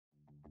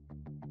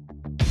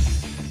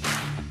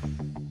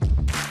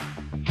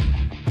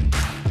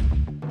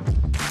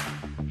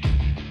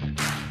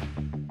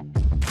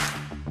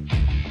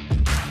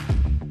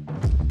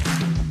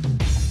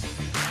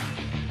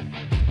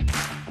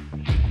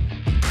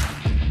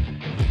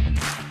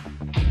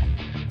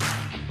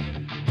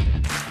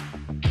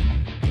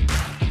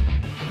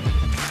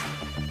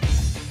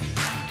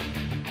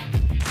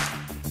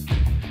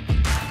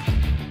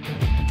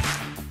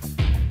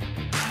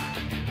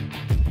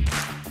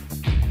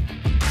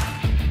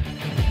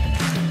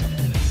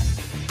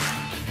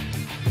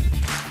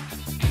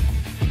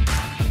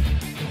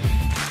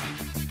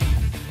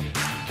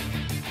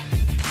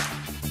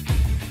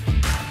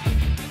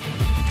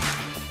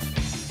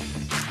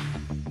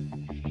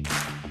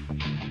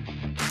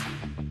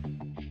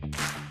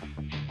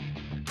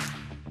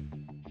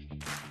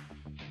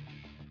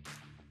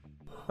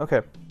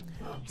Okay,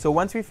 so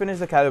once we finish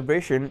the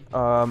calibration,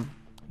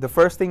 the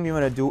first thing we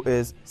want to do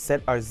is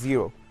set our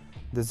 0.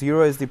 The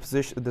 0 is the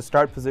position, the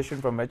start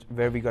position from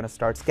where we're going to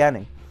start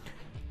scanning.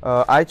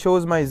 I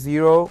chose my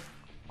 0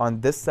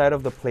 on this side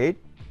of the plate.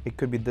 It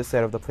could be this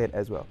side of the plate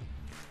as well.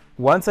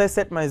 Once I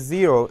set my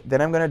 0,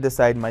 then I'm going to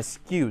decide my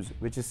skews,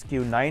 which is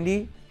skew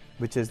 90,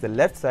 which is the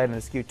left side, and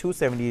the skew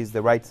 270 is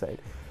the right side.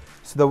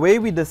 So the way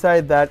we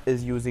decide that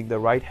is using the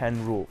right hand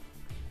rule.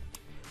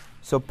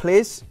 So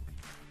place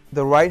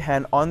the right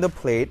hand on the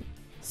plate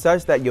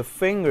such that your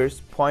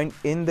fingers point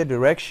in the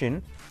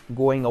direction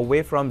going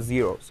away from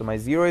 0. So my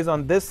 0 is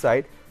on this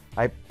side.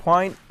 I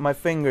point my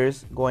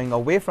fingers going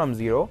away from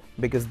 0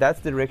 because that's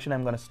the direction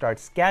I'm going to start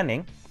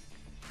scanning.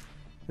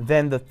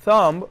 Then the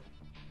thumb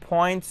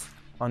points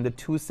on the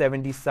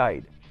 270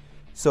 side.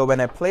 So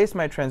when I place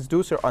my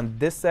transducer on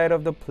this side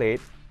of the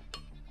plate,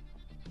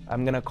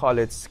 I'm going to call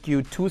it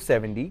skew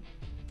 270,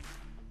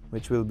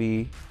 which will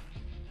be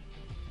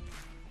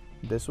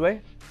this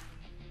way.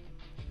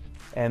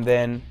 And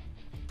then,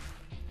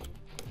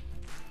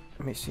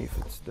 let me see if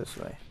it's this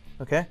way.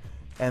 Okay.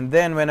 And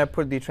then when I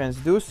put the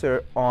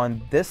transducer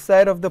on this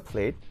side of the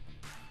plate,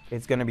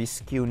 it's going to be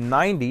skew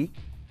 90,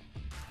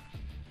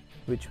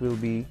 which will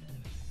be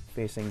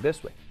facing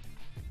this way.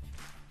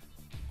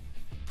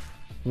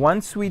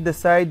 Once we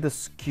decide the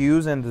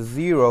skews and the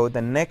 0,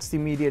 the next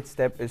immediate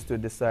step is to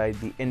decide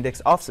the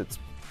index offsets.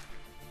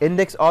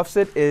 Index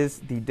offset is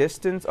the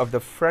distance of the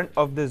front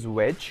of this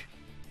wedge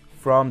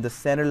from the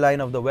center line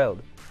of the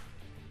weld.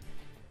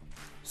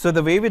 So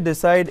the way we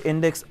decide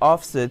index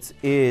offsets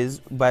is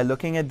by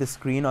looking at the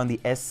screen on the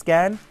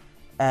S-scan,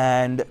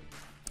 and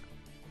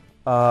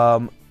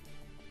so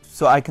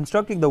I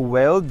constructing the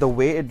weld the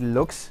way it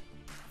looks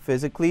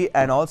physically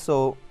and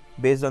also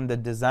based on the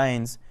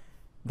designs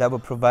that were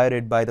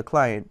provided by the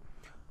client.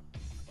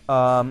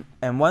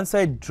 And once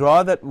I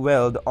draw that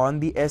weld on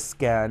the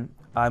S-scan,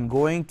 I'm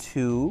going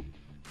to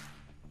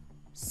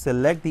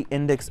select the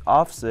index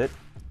offset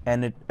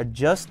and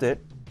adjust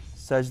it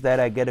such that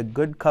I get a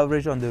good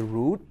coverage on the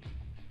root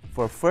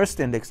for first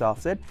index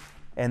offset,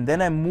 and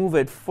then I move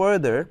it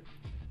further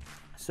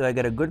so I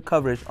get a good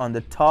coverage on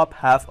the top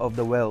half of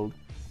the weld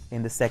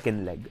in the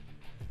second leg.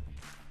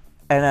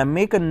 And I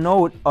make a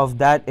note of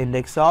that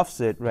index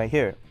offset right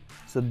here.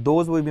 So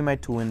those will be my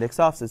 2 index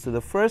offsets. So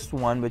the first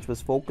one, which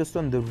was focused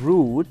on the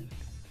root,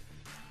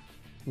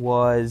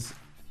 was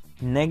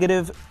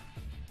negative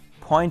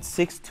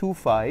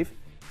 0.625,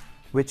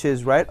 which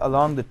is right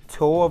along the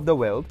toe of the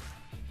weld,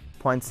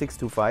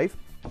 0.625.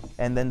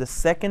 And then the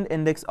second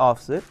index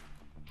offset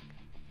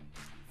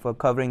for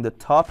covering the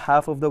top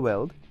half of the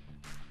weld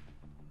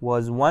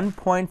was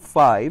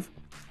 1.5.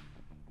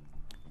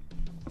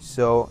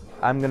 So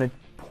I'm going to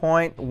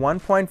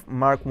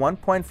mark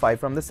 1.5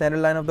 from the center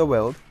line of the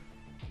weld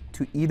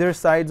to either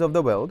sides of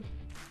the weld,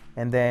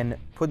 and then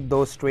put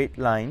those straight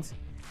lines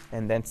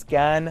and then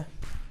scan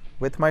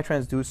with my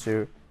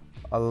transducer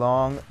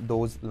along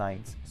those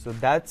lines. So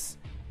that's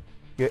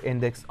your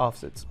index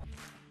offsets.